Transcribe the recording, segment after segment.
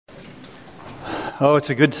Oh,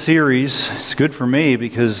 it's a good series. It's good for me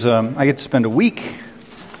because I get to spend a week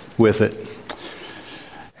with it.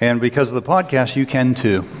 And because of the podcast, you can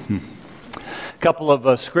too. A couple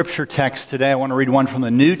of scripture texts today. I want to read one from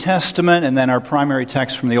the New Testament and then our primary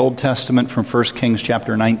text from the Old Testament from 1 Kings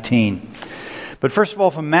chapter 19. But first of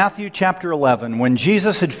all, from Matthew chapter 11, when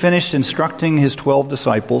Jesus had finished instructing his 12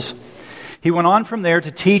 disciples, he went on from there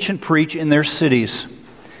to teach and preach in their cities.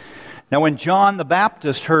 Now when John the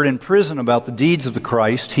Baptist heard in prison about the deeds of the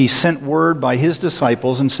Christ, he sent word by his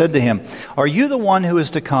disciples and said to him, "Are you the one who is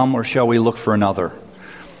to come, or shall we look for another?"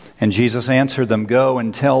 And Jesus answered them, "Go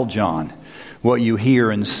and tell John what you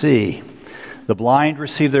hear and see. The blind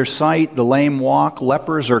receive their sight, the lame walk,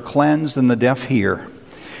 lepers are cleansed, and the deaf hear.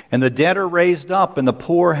 And the dead are raised up, and the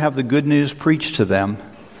poor have the good news preached to them.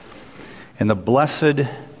 And blessed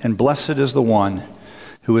is the one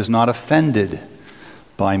who is not offended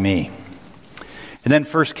by me." And then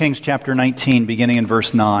 1 Kings chapter 19, beginning in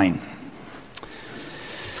verse 9.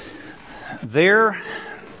 There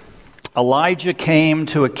Elijah came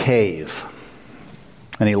to a cave,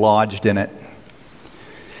 and he lodged in it.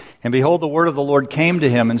 And behold, the word of the Lord came to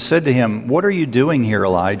him and said to him, "What are you doing here,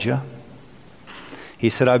 Elijah?"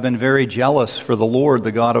 He said, "I've been very jealous for the Lord,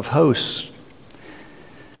 the God of hosts.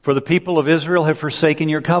 For the people of Israel have forsaken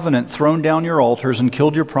your covenant, thrown down your altars, and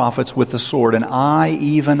killed your prophets with the sword. And I,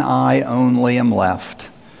 even I only, am left.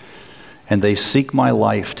 And they seek my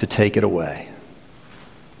life to take it away."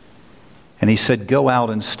 And he said, "Go out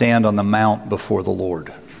and stand on the mount before the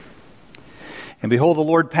Lord." And behold, the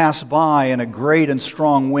Lord passed by, and a great and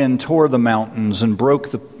strong wind tore the mountains and broke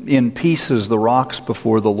in pieces the rocks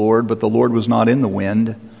before the Lord, but the Lord was not in the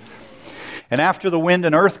wind. And after the wind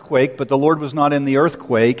an earthquake, but the Lord was not in the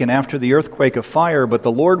earthquake. And after the earthquake a fire, but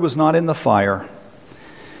the Lord was not in the fire.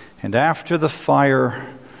 And after the fire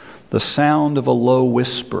the sound of a low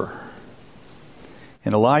whisper.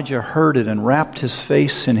 And Elijah heard it and wrapped his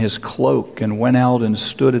face in his cloak and went out and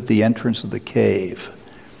stood at the entrance of the cave.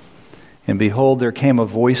 And behold, there came a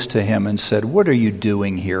voice to him and said, "What are you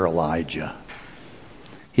doing here, Elijah?"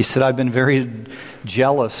 He said, "I've been very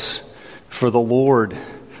jealous for the Lord,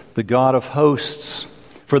 the God of hosts.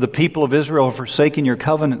 For the people of Israel have forsaken your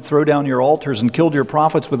covenant, throw down your altars, and killed your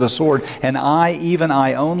prophets with a sword. And I, even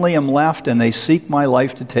I only, am left, and they seek my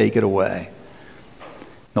life to take it away."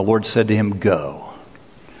 The Lord said to him, "Go,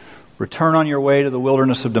 return on your way to the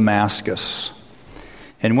wilderness of Damascus.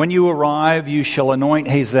 And when you arrive, you shall anoint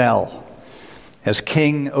Hazael as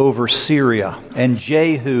king over Syria, and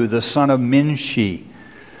Jehu, the son of Nimshi,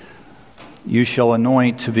 you shall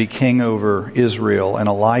anoint to be king over Israel, and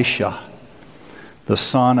Elisha, the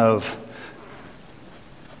son of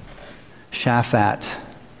Shaphat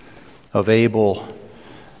of Abel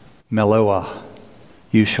Meloah,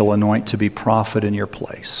 you shall anoint to be prophet in your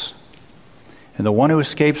place. And the one who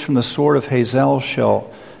escapes from the sword of Hazael shall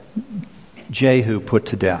Jehu put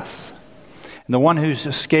to death. And the one who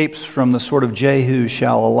escapes from the sword of Jehu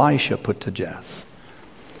shall Elisha put to death.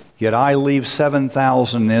 Yet I leave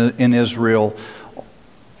 7,000 in Israel,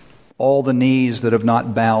 all the knees that have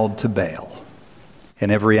not bowed to Baal,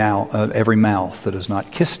 and every mouth that has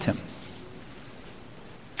not kissed him."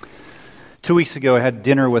 2 weeks ago, I had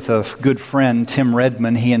dinner with a good friend, Tim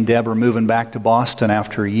Redman. He and Deb are moving back to Boston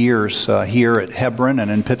after years here at Hebron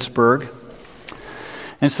and in Pittsburgh.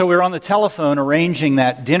 And so we were on the telephone arranging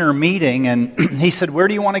that dinner meeting, and he said, "Where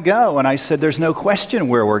do you want to go?" And I said, "There's no question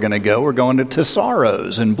where we're going to go. We're going to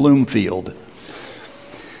Tesauros in Bloomfield."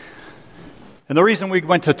 And the reason we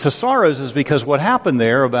went to Tesauros is because what happened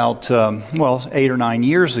there about, 8 or 9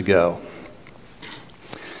 years ago.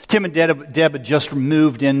 Tim and Deb had just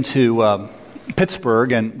moved into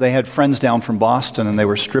Pittsburgh, and they had friends down from Boston, and they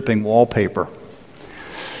were stripping wallpaper.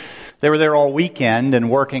 They were there all weekend and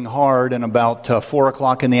working hard, and about 4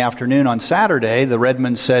 o'clock in the afternoon on Saturday, the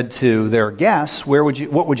Redmonds said to their guests, what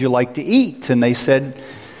would you like to eat? And they said,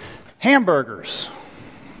 "Hamburgers."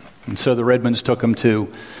 And so the Redmonds took them to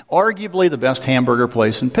arguably the best hamburger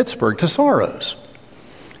place in Pittsburgh, Tesauros.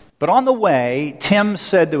 But on the way, Tim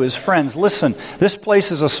said to his friends, "Listen, this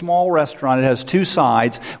place is a small restaurant. It has 2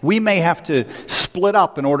 sides. We may have to split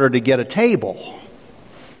up in order to get a table."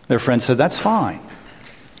 Their friend said, "That's fine."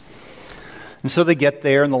 And so they get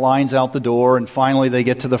there, and the line's out the door, and finally they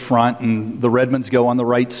get to the front, and the Redmonds go on the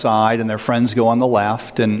right side, and their friends go on the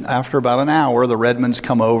left. And after about an hour, the Redmonds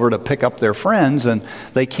come over to pick up their friends, and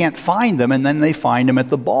they can't find them, and then they find them at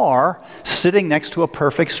the bar, sitting next to a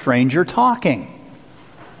perfect stranger talking.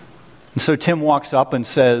 And so Tim walks up and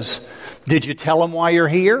says, "Did you tell them why you're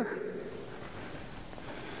here?"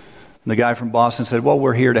 And the guy from Boston said, "Well,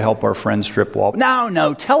 we're here to help our friends strip wall."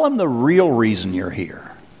 No, tell them the real reason you're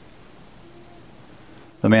here.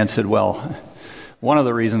 The man said, well, one of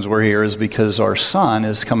the reasons we're here is because our son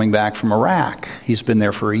is coming back from Iraq. He's been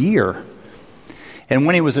there for a year. And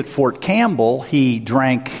when he was at Fort Campbell, he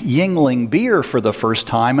drank Yuengling beer for the first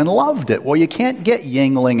time and loved it. Well, you can't get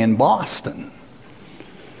Yuengling in Boston.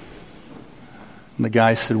 And the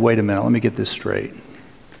guy said, wait a minute, let me get this straight.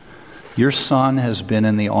 Your son has been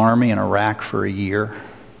in the army in Iraq for a year,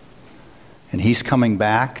 and he's coming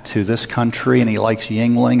back to this country, and he likes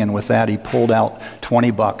Yuengling, and with that he pulled out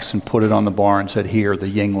 $20 and put it on the bar and said, here, the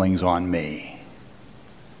Yuengling's on me.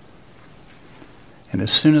 And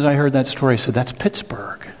as soon as I heard that story, I said, that's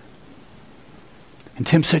Pittsburgh. And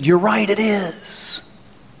Tim said, you're right, it is.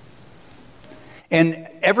 And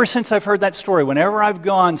ever since I've heard that story, whenever I've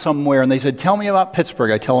gone somewhere and they said, tell me about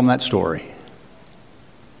Pittsburgh, I tell them that story.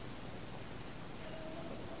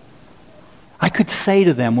 I could say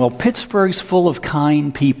to them, well, Pittsburgh's full of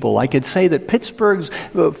kind people. I could say that Pittsburgh's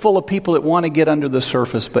full of people that want to get under the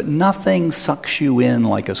surface, but nothing sucks you in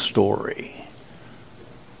like a story.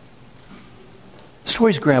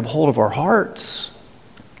 Stories grab hold of our hearts.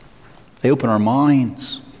 They open our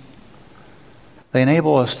minds. They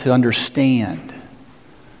enable us to understand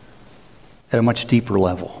at a much deeper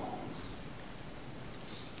level.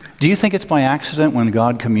 Do you think it's by accident when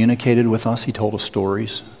God communicated with us, He told us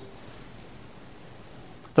stories?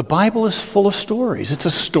 The Bible is full of stories. It's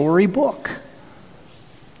a story book.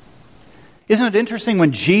 Isn't it interesting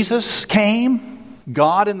when Jesus came,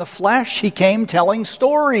 God in the flesh, He came telling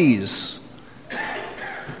stories.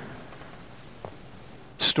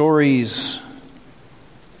 Stories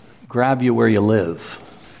grab you where you live.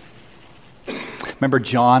 Remember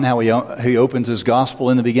John, how he opens his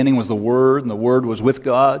gospel? In the beginning was the Word, and the Word was with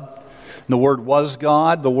God. And the Word was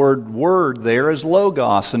God. The word there is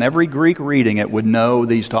logos. And every Greek reading it would know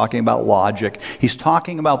that he's talking about logic. He's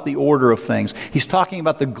talking about the order of things. He's talking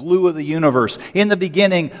about the glue of the universe. In the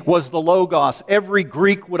beginning was the logos. Every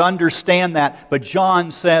Greek would understand that. But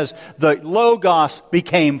John says the logos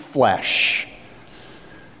became flesh.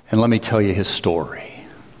 And let me tell you his story.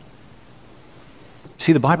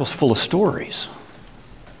 See, the Bible's full of stories.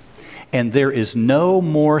 And there is no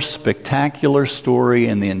more spectacular story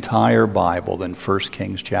in the entire Bible than 1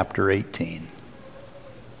 Kings chapter 18.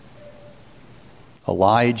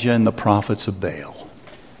 Elijah and the prophets of Baal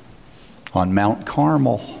on Mount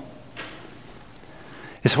Carmel.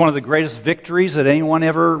 It's one of the greatest victories that anyone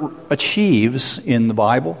ever achieves in the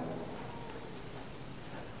Bible.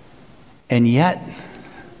 And yet,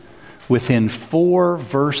 within 4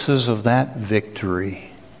 verses of that victory,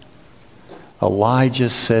 Elijah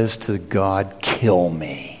says to God, kill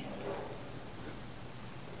me.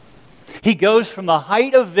 He goes from the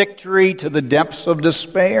height of victory to the depths of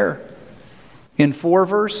despair in 4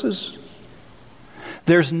 verses.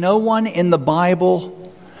 There's no one in the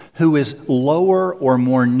Bible who is lower or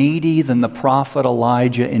more needy than the prophet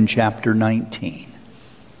Elijah in chapter 19.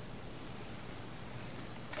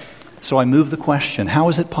 So I move the question, how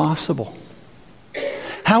is it possible?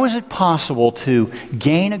 How is it possible to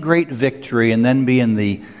gain a great victory and then be in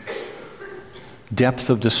the depth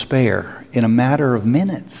of despair in a matter of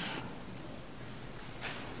minutes?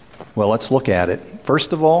 Well, let's look at it.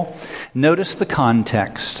 First of all, notice the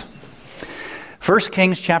context. 1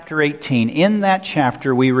 Kings chapter 18. In that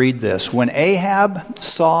chapter we read this. When Ahab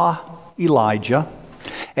saw Elijah,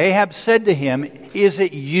 Ahab said to him, "Is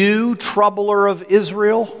it you, troubler of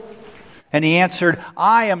Israel?" And he answered,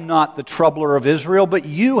 "I am not the troubler of Israel, but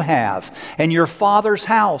you have, and your father's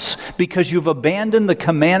house, because you've abandoned the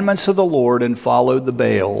commandments of the Lord and followed the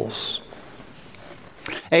Baals."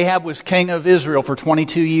 Ahab was king of Israel for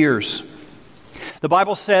 22 years. The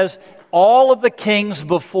Bible says all of the kings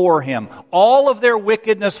before him, all of their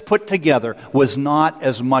wickedness put together, was not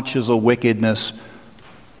as much as a wickedness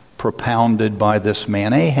propounded by this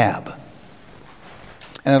man Ahab.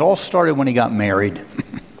 And it all started when he got married.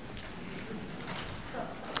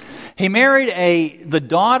 He married the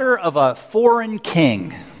daughter of a foreign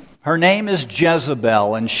king. Her name is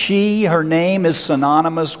Jezebel, and her name is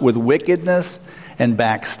synonymous with wickedness and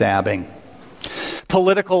backstabbing.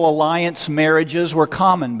 Political alliance marriages were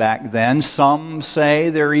common back then. Some say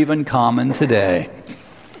they're even common today.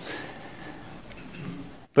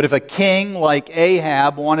 But if a king like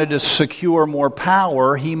Ahab wanted to secure more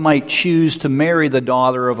power, he might choose to marry the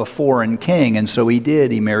daughter of a foreign king. And so he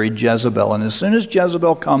did. He married Jezebel. And as soon as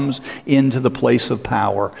Jezebel comes into the place of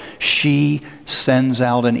power, she sends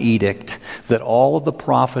out an edict that all of the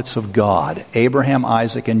prophets of God, Abraham,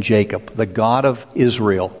 Isaac, and Jacob, the God of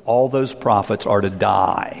Israel, all those prophets are to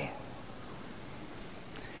die.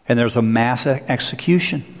 And there's a mass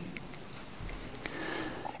execution.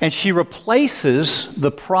 And she replaces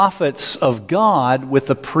the prophets of God with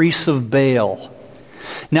the priests of Baal.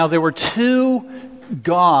 Now, there were two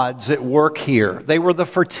gods at work here. They were the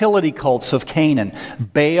fertility cults of Canaan.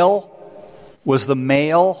 Baal was the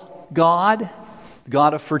male god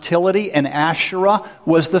of fertility, and Asherah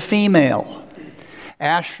was the female.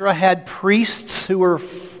 Asherah had priests who were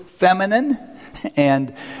feminine,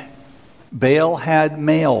 and Baal had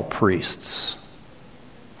male priests.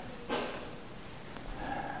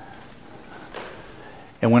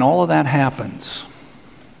 And when all of that happens,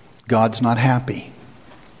 God's not happy.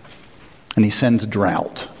 And he sends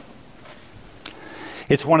drought.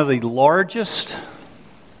 It's one of the largest,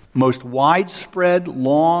 most widespread,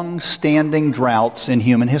 long-standing droughts in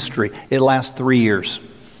human history. It lasts 3 years.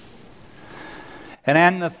 And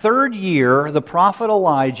in the third year, the prophet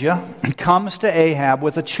Elijah comes to Ahab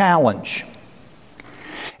with a challenge.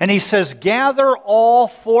 And he says, gather all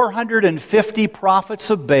 450 prophets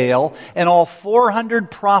of Baal and all 400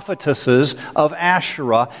 prophetesses of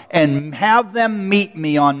Asherah and have them meet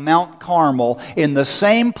me on Mount Carmel in the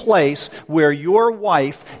same place where your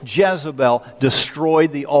wife Jezebel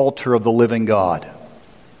destroyed the altar of the living God.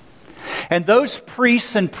 And those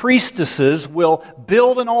priests and priestesses will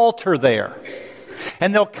build an altar there.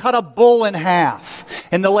 And they'll cut a bull in half.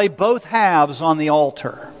 And they'll lay both halves on the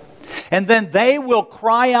altar. And then they will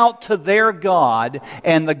cry out to their God,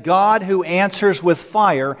 and the God who answers with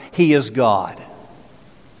fire, he is God.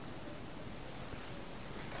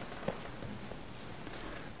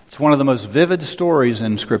 It's one of the most vivid stories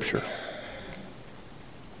in Scripture.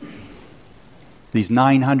 These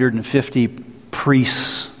 950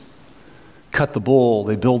 priests cut the bull,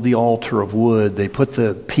 they build the altar of wood, they put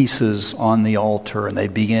the pieces on the altar, and they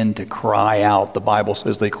begin to cry out. The Bible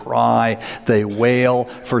says they cry, they wail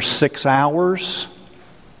for 6 hours.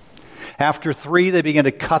 After 3, they begin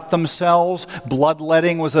to cut themselves.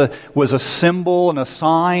 Bloodletting was a symbol and a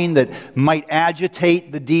sign that might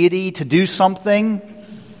agitate the deity to do something.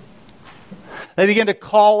 They begin to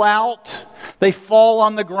call out. They fall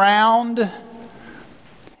on the ground.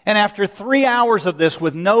 And after 3 hours of this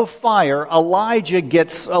with no fire, Elijah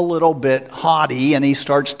gets a little bit haughty and he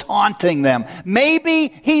starts taunting them. Maybe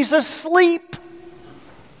he's asleep.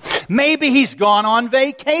 Maybe he's gone on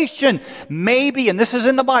vacation. Maybe, and this is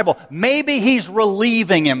in the Bible, maybe he's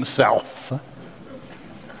relieving himself.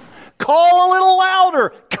 Call a little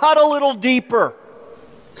louder. Cut a little deeper.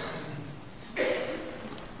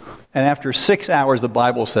 And after 6 hours, the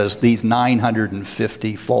Bible says these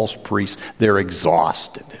 950 false priests, they're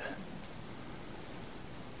exhausted.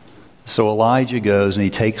 So Elijah goes and he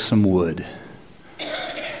takes some wood.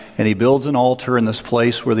 And he builds an altar in this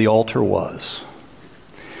place where the altar was.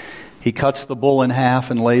 He cuts the bull in half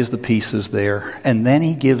and lays the pieces there. And then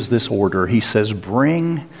he gives this order. He says,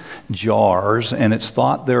 bring jars, and it's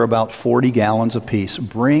thought they're about 40 gallons apiece.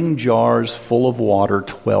 Bring jars full of water,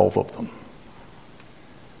 12 of them.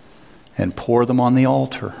 And pour them on the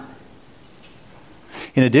altar.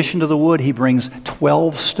 In addition to the wood, he brings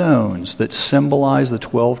 12 stones that symbolize the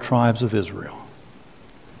 12 tribes of Israel.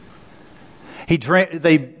 They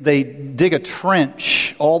dig a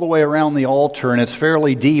trench all the way around the altar, and it's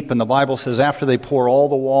fairly deep. And the Bible says after they pour all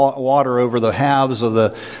the water over the halves of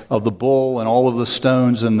the bull and all of the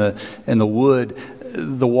stones and the wood,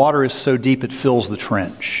 the water is so deep it fills the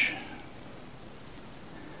trench.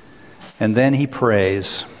 And then he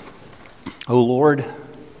prays, O Lord,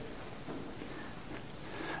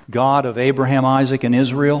 God of Abraham, Isaac, and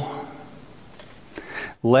Israel,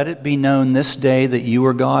 let it be known this day that you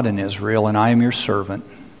are God in Israel, and I am your servant,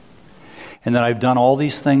 and that I've done all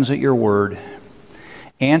these things at your word.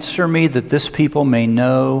 Answer me that this people may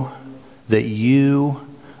know that you,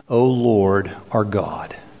 O Lord, are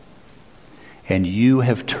God, and you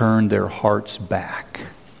have turned their hearts back.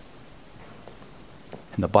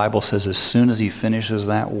 And the Bible says as soon as he finishes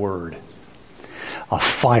that word, a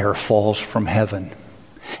fire falls from heaven,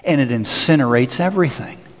 and it incinerates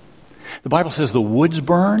everything. The Bible says the wood's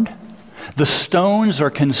burned, the stones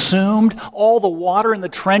are consumed, all the water in the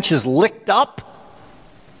trench is licked up.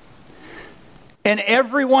 And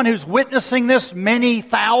everyone who's witnessing this, many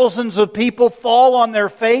thousands of people, fall on their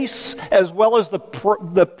face, as well as the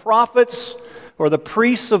prophets or the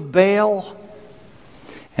priests of Baal.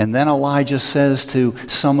 And then Elijah says to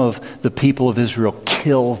some of the people of Israel,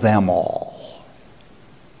 kill them all.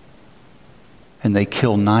 And they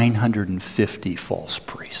kill 950 false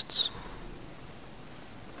priests.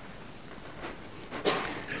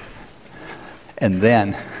 And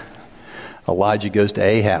then Elijah goes to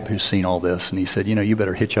Ahab, who's seen all this, and he said, you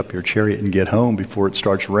better hitch up your chariot and get home before it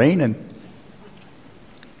starts raining.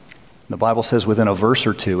 The Bible says within a verse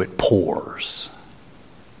or two, it pours.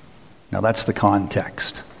 Now that's the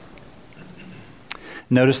context.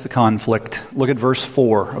 Notice the conflict. Look at verse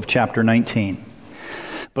 4 of chapter 19.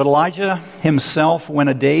 But Elijah himself went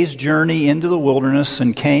a day's journey into the wilderness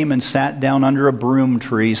and came and sat down under a broom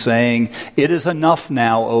tree, saying, "It is enough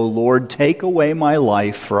now, O Lord, take away my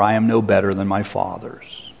life, for I am no better than my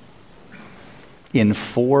fathers." In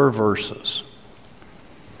 4 verses,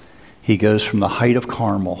 he goes from the height of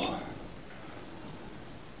Carmel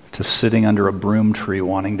to sitting under a broom tree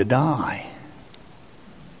wanting to die.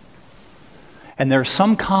 And there are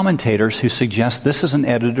some commentators who suggest this is an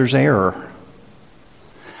editor's error.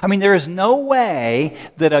 I mean, there is no way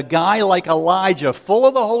that a guy like Elijah, full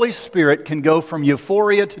of the Holy Spirit, can go from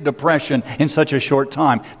euphoria to depression in such a short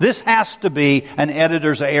time. This has to be an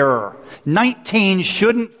editor's error. 19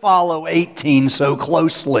 shouldn't follow 18 so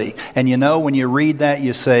closely. And you know, when you read that,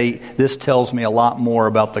 you say, this tells me a lot more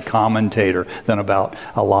about the commentator than about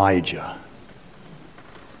Elijah.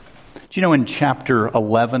 Do you know in chapter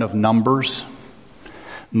 11 of Numbers,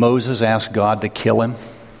 Moses asked God to kill him?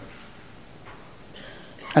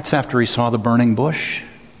 That's after he saw the burning bush.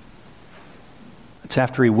 That's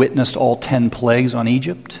after he witnessed all 10 plagues on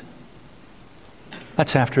Egypt.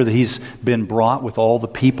 That's after he's been brought with all the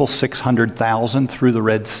people, 600,000, through the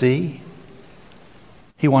Red Sea.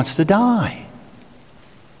 He wants to die.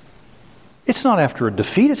 It's not after a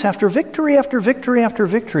defeat, it's after victory after victory after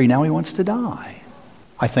victory. Now he wants to die.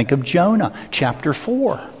 I think of Jonah, chapter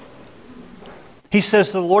 4. He says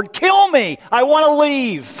to the Lord, "Kill me, I want to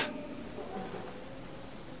leave."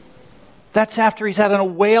 That's after he's had a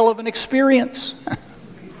whale of an experience.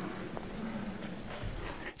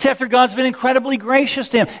 It's after God's been incredibly gracious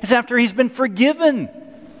to him. It's after he's been forgiven.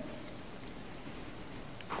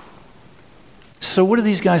 So what do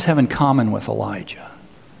these guys have in common with Elijah?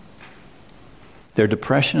 Their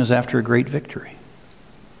depression is after a great victory.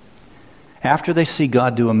 After they see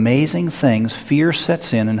God do amazing things, fear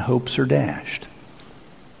sets in and hopes are dashed.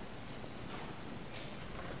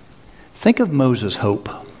 Think of Moses' hope.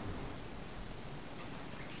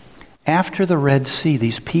 After the Red Sea,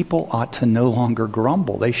 these people ought to no longer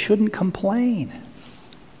grumble. They shouldn't complain.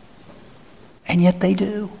 And yet they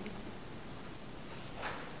do.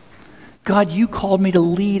 God, you called me to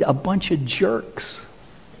lead a bunch of jerks.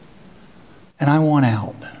 And I want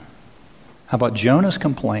out. How about Jonah's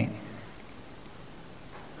complaint?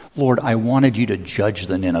 Lord, I wanted you to judge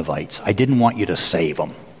the Ninevites. I didn't want you to save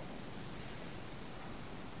them.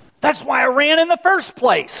 That's why I ran in the first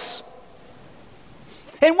place.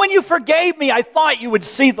 And when you forgave me, I thought you would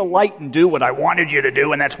see the light and do what I wanted you to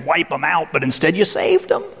do, and that's wipe them out, but instead you saved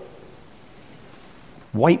them.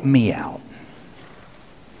 Wipe me out.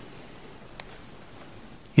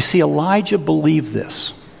 You see, Elijah believed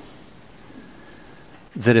this,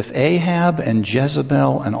 that if Ahab and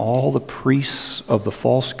Jezebel and all the priests of the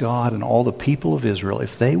false god and all the people of Israel,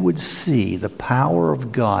 if they would see the power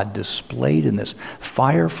of God displayed in this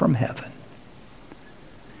fire from heaven,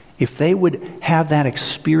 if they would have that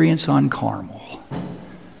experience on Carmel,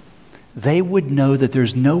 they would know that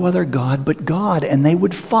there's no other God but God, and they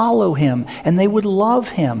would follow him, and they would love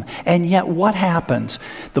him. And yet what happens?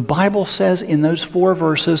 The Bible says in those 4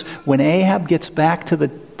 verses, when Ahab gets back to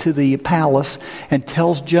the palace and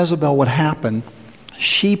tells Jezebel what happened,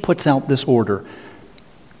 she puts out this order.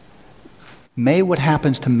 May what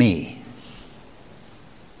happens to me,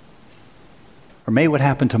 or may what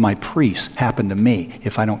happened to my priests happen to me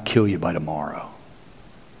if I don't kill you by tomorrow.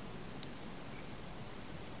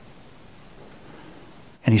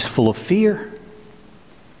 And he's full of fear.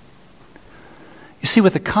 You see,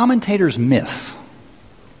 what the commentators miss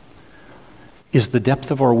is the depth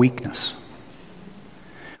of our weakness.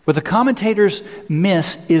 What the commentators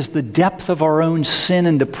miss is the depth of our own sin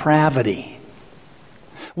and depravity.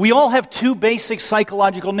 We all have 2 basic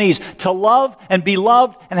psychological needs: to love and be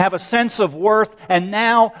loved and have a sense of worth. And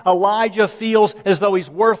now Elijah feels as though he's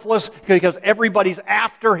worthless because everybody's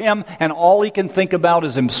after him and all he can think about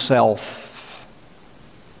is himself.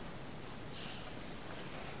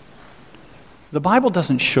 The Bible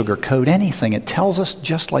doesn't sugarcoat anything. It tells us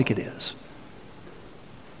just like it is.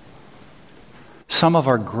 Some of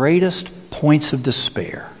our greatest points of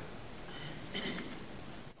despair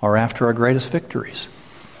are after our greatest victories.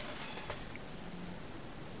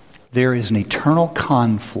 There is an eternal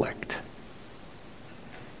conflict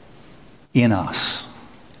in us,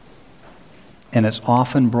 and it's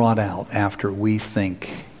often brought out after we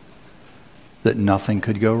think that nothing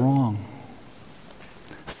could go wrong.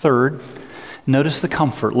 Third, notice the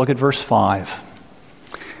comfort. Look at verse 5.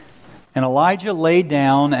 And Elijah lay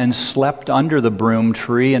down and slept under the broom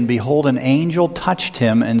tree, and behold, an angel touched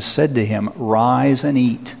him and said to him, "Rise and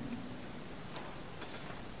eat."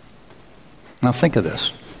 Now think of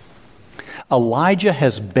this. Elijah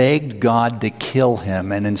has begged God to kill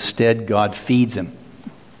him, and instead God feeds him.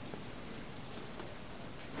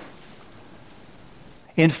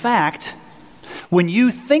 In fact, when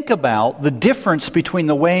you think about the difference between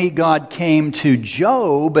the way God came to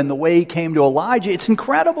Job and the way he came to Elijah, it's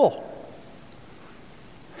incredible.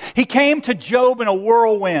 He came to Job in a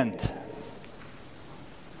whirlwind.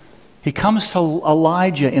 He comes to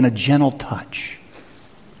Elijah in a gentle touch.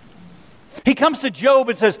 He comes to Job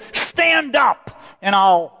and says, "Stand up and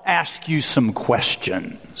I'll ask you some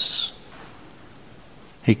questions."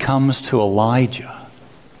 He comes to Elijah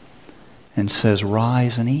and says,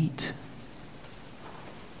 "Rise and eat."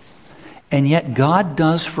 And yet God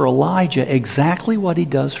does for Elijah exactly what he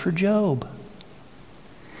does for Job.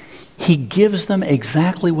 He gives them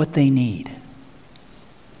exactly what they need.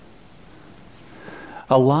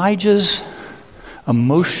 Elijah's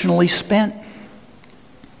emotionally spent.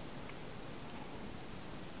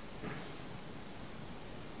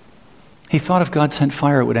 He thought if God sent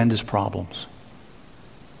fire, it would end his problems.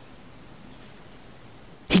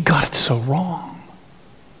 He got it so wrong.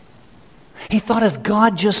 He thought if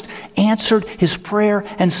God just answered his prayer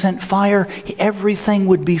and sent fire, everything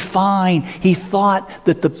would be fine. He thought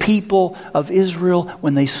that the people of Israel,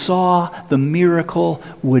 when they saw the miracle,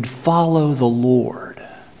 would follow the Lord.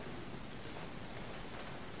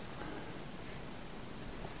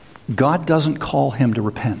 God doesn't call him to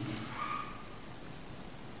repent.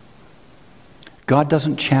 God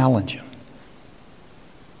doesn't challenge him.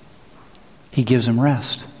 He gives him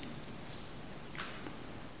rest.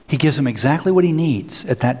 He gives him exactly what he needs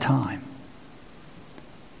at that time.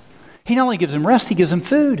 He not only gives him rest, he gives him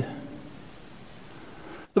food.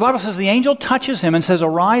 The Bible says the angel touches him and says,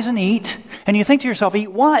 "Arise and eat." And you think to yourself,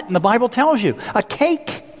 eat what? And the Bible tells you, a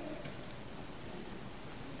cake.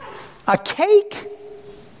 A cake.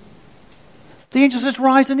 The angel says,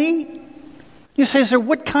 "Rise and eat." You say, "Sir,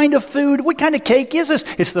 what kind of food, what kind of cake is this?"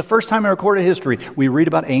 It's the first time in recorded history we read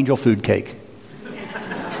about angel food cake.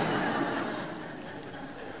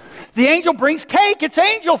 The angel brings cake. It's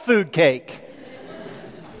angel food cake.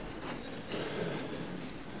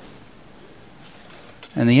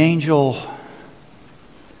 And the angel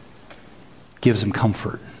gives him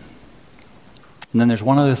comfort. And then there's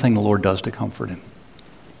one other thing the Lord does to comfort him.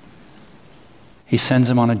 He sends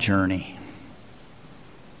him on a journey.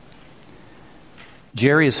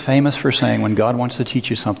 Jerry is famous for saying when God wants to teach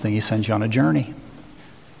you something, he sends you on a journey.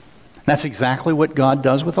 That's exactly what God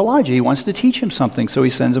does with Elijah. He wants to teach him something, so he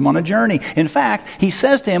sends him on a journey. In fact, he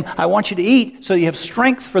says to him, "I want you to eat so you have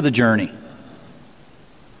strength for the journey."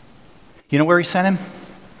 You know where he sent him?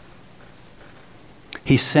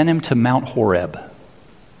 He sent him to Mount Horeb.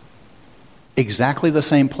 Exactly the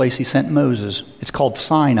same place he sent Moses. It's called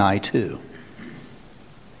Sinai too.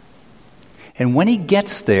 And when he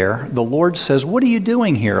gets there, the Lord says, "What are you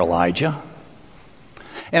doing here, Elijah?"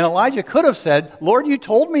 And Elijah could have said, "Lord, you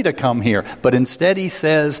told me to come here." But instead he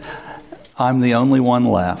says, "I'm the only one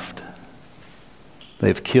left.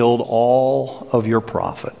 They've killed all of your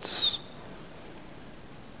prophets."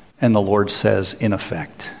 And the Lord says, in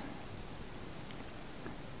effect,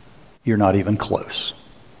 "You're not even close.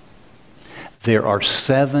 There are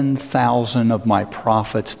 7,000 of my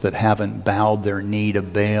prophets that haven't bowed their knee to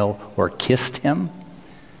Baal or kissed him.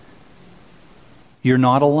 You're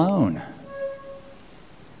not alone."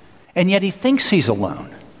 And yet he thinks he's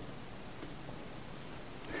alone.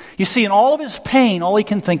 You see, in all of his pain, all he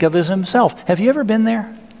can think of is himself. Have you ever been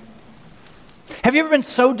there? Have you ever been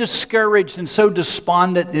so discouraged and so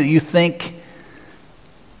despondent that you think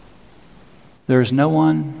there's no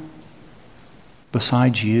one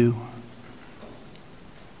besides you?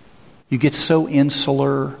 You get so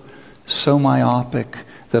insular, so myopic,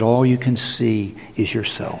 that all you can see is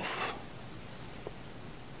yourself.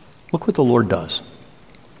 Look what the Lord does.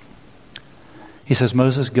 He says,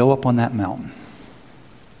 "Moses, go up on that mountain."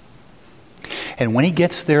 And when he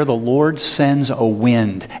gets there, the Lord sends a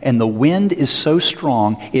wind. And the wind is so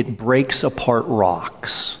strong, it breaks apart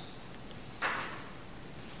rocks.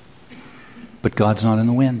 But God's not in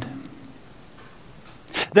the wind.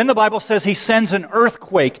 Then the Bible says he sends an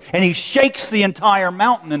earthquake, and he shakes the entire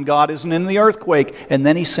mountain, and God isn't in the earthquake. And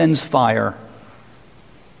then he sends fire.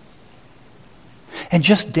 And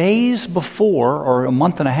just days before, or a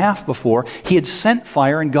month and a half before, he had sent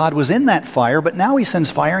fire and God was in that fire, but now he sends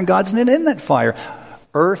fire and God's not in that fire.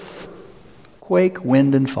 Earthquake,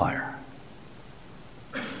 wind, and fire.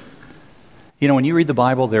 You know, when you read the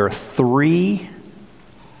Bible, there are 3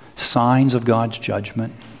 signs of God's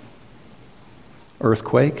judgment: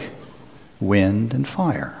 earthquake, wind, and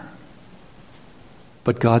fire.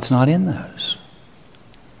 But God's not in those.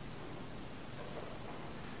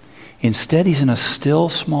 Instead, he's in a still,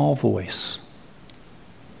 small voice.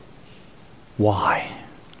 Why?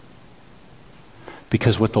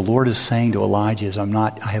 Because what the Lord is saying to Elijah is, I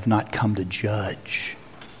have not come to judge.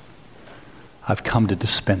 I've come to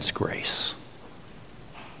dispense grace.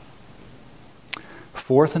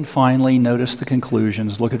 Fourth and finally, notice the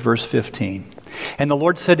conclusions. Look at verse 15. And the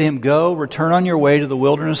Lord said to him, Go, return on your way to the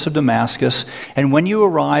wilderness of Damascus, and when you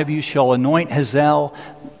arrive, you shall anoint Hazael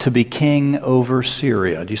to be king over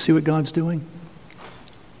Syria. Do you see what God's doing?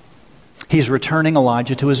 He's returning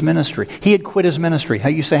Elijah to his ministry. He had quit his ministry.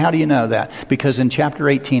 You say, how do you know that? Because in chapter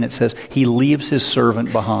 18 it says, he leaves his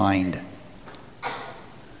servant behind.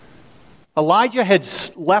 Elijah had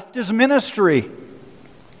left his ministry.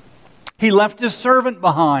 He left his servant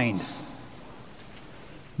behind.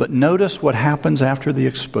 But notice what happens after the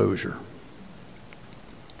exposure.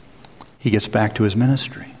 He gets back to his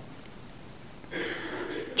ministry.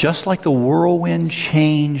 Just like the whirlwind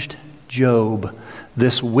changed Job,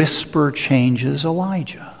 this whisper changes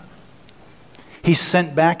Elijah. He's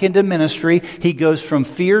sent back into ministry. He goes from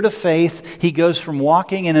fear to faith. He goes from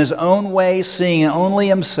walking in his own way, seeing only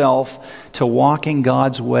himself, to walking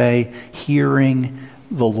God's way, hearing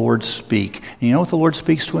the Lord speak. And you know what the Lord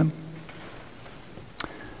speaks to him?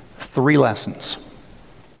 3 lessons.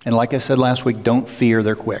 And like I said last week, don't fear,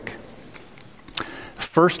 they're quick.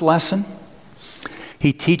 First lesson,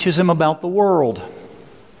 he teaches him about the world.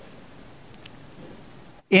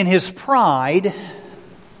 In his pride,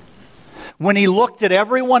 when he looked at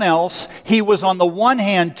everyone else, he was on the one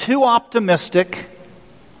hand too optimistic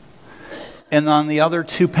and on the other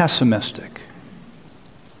too pessimistic.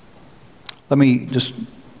 Let me just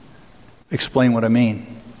explain what I mean.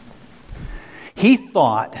 He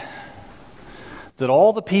thought that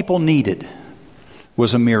all the people needed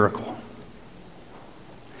was a miracle.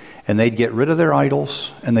 And they'd get rid of their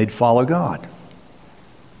idols and they'd follow God.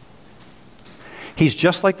 He's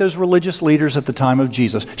just like those religious leaders at the time of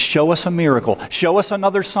Jesus. Show us a miracle. Show us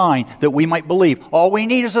another sign that we might believe. All we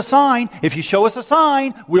need is a sign. If you show us a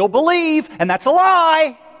sign, we'll believe. And that's a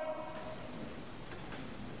lie.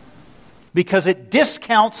 Because it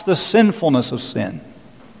discounts the sinfulness of sin.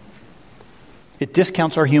 It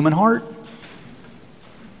discounts our human heart.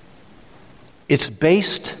 It's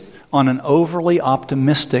based on an overly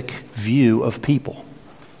optimistic view of people.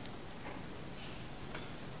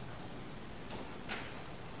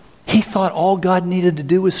 He thought all God needed to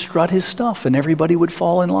do was strut his stuff and everybody would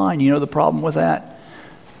fall in line. You know the problem with that?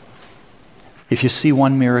 If you see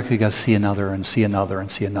one miracle, you got to see another and see another and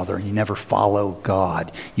see another. And you never follow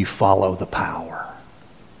God. You follow the power.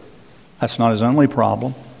 That's not his only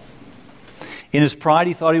problem. In his pride,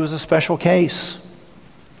 he thought he was a special case.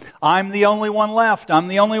 I'm the only one left. I'm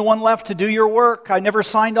the only one left to do your work. I never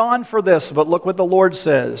signed on for this. But look what the Lord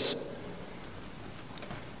says.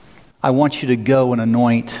 I want you to go and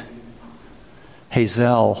anoint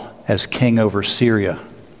Hazael as king over Syria.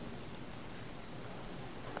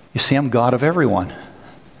 You see, I'm God of everyone.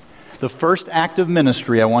 The first act of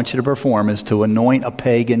ministry I want you to perform is to anoint a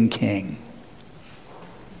pagan king.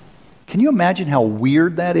 Can you imagine how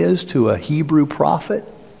weird that is to a Hebrew prophet?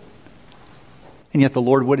 And yet the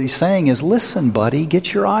Lord, what he's saying is, listen, buddy,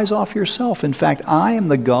 get your eyes off yourself. In fact, I am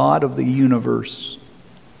the God of the universe.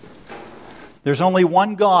 There's only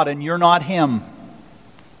one God, and you're not him.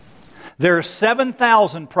 There are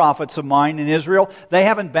 7,000 prophets of mine in Israel. They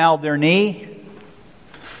haven't bowed their knee.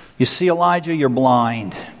 You see, Elijah, you're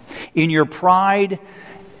blind. In your pride,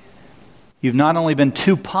 you've not only been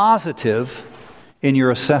too positive in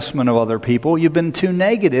your assessment of other people, you've been too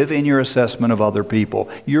negative in your assessment of other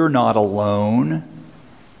people. You're not alone.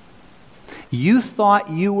 You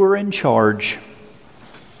thought you were in charge.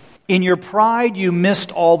 In your pride, you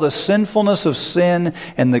missed all the sinfulness of sin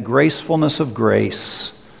and the gracefulness of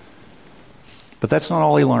grace. But that's not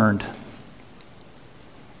all he learned.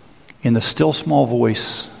 In the still small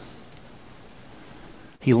voice,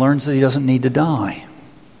 he learns that he doesn't need to die.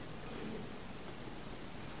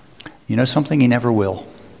 You know something? He never will.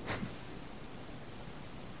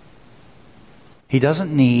 He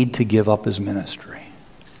doesn't need to give up his ministry.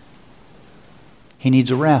 He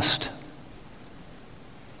needs a rest.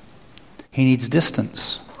 He needs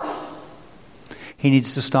distance. He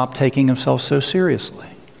needs to stop taking himself so seriously.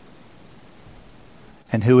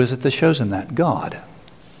 And who is it that shows him that? God.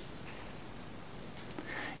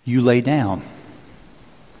 You lay down.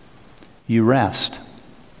 You rest.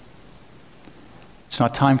 It's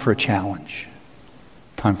not time for a challenge.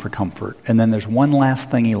 Time for comfort. And then there's one last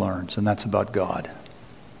thing he learns, and that's about God.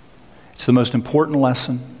 It's the most important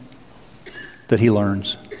lesson that he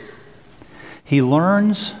learns. He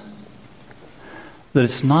learns that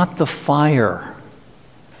it's not the fire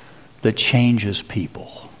that changes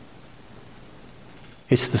people.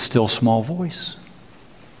 It's the still small voice.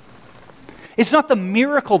 It's not the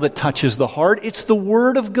miracle that touches the heart, it's the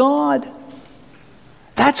Word of God.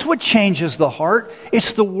 That's what changes the heart.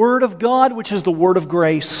 It's the Word of God, which is the Word of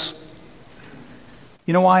grace.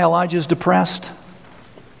 You know why Elijah is depressed?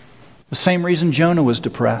 The same reason Jonah was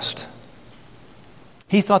depressed.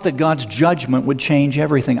 He thought that God's judgment would change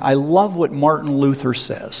everything. I love what Martin Luther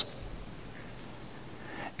says.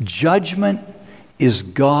 Judgment is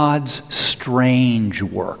God's strange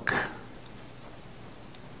work.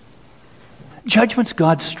 Judgment's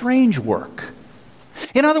God's strange work.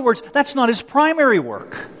 In other words, that's not His primary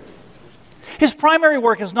work. His primary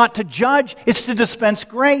work is not to judge, it's to dispense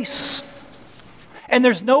grace. And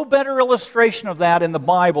there's no better illustration of that in the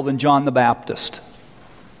Bible than John the Baptist.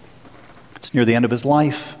 It's near the end of his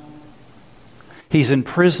life. He's in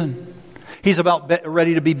prison. He's about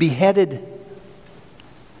ready to be beheaded.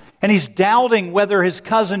 And he's doubting whether his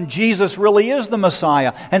cousin Jesus really is the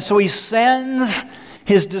Messiah. And so he sends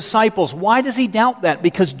his disciples. Why does he doubt that?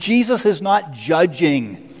 Because Jesus is not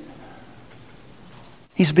judging.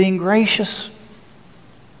 He's being gracious.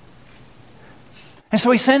 And so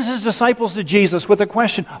he sends his disciples to Jesus with a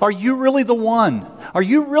question. Are you really the one? Are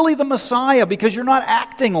you really the Messiah? Because you're not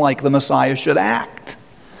acting like the Messiah should act.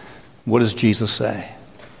 What does Jesus say?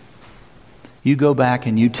 You go back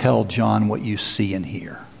and you tell John what you see and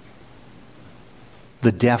hear.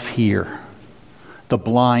 The deaf hear. The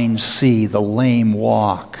blind see. The lame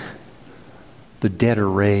walk. The dead are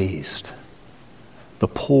raised. The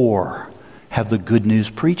poor have the good news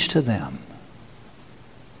preached to them.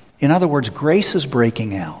 In other words, grace is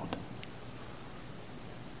breaking out.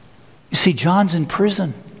 You see, John's in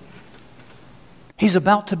prison. He's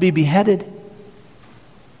about to be beheaded.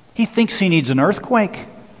 He thinks he needs an earthquake.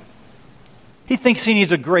 He thinks he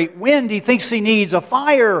needs a great wind. He thinks he needs a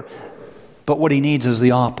fire. But what he needs is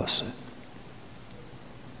the opposite.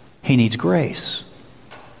 He needs grace.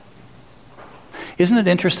 Isn't it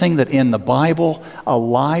interesting that in the Bible,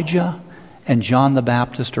 Elijah and John the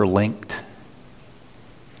Baptist are linked?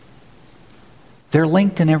 They're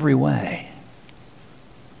linked in every way.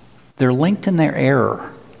 They're linked in their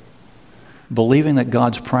error, believing that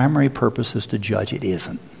God's primary purpose is to judge. It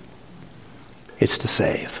isn't. It's to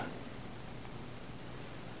save.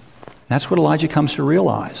 That's what Elijah comes to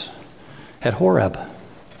realize at Horeb.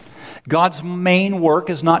 God's main work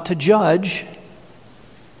is not to judge.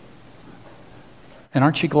 And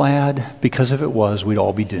aren't you glad? Because if it was, we'd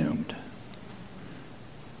all be doomed.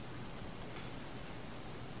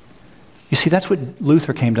 You see, that's what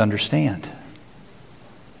Luther came to understand.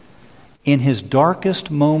 In his darkest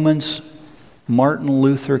moments, Martin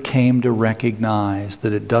Luther came to recognize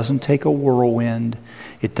that it doesn't take a whirlwind,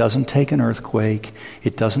 it doesn't take an earthquake,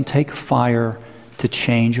 it doesn't take fire to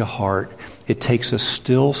change a heart. It takes a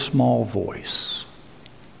still small voice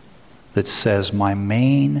that says, my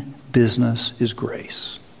main business is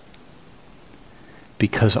grace,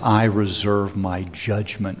 because I reserve my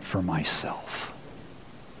judgment for myself.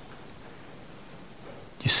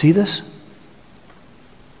 Do you see this?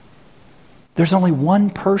 There's only one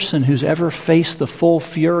person who's ever faced the full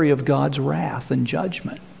fury of God's wrath and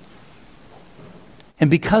judgment.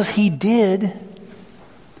 And because he did,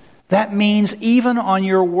 that means even on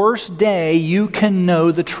your worst day, you can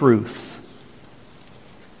know the truth.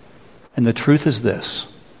 And the truth is this.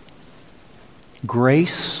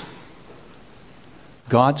 Grace,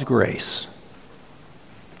 God's grace,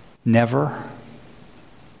 never,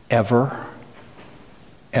 ever,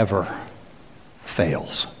 ever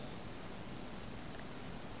fails.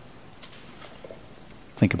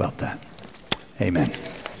 Think about that. Amen.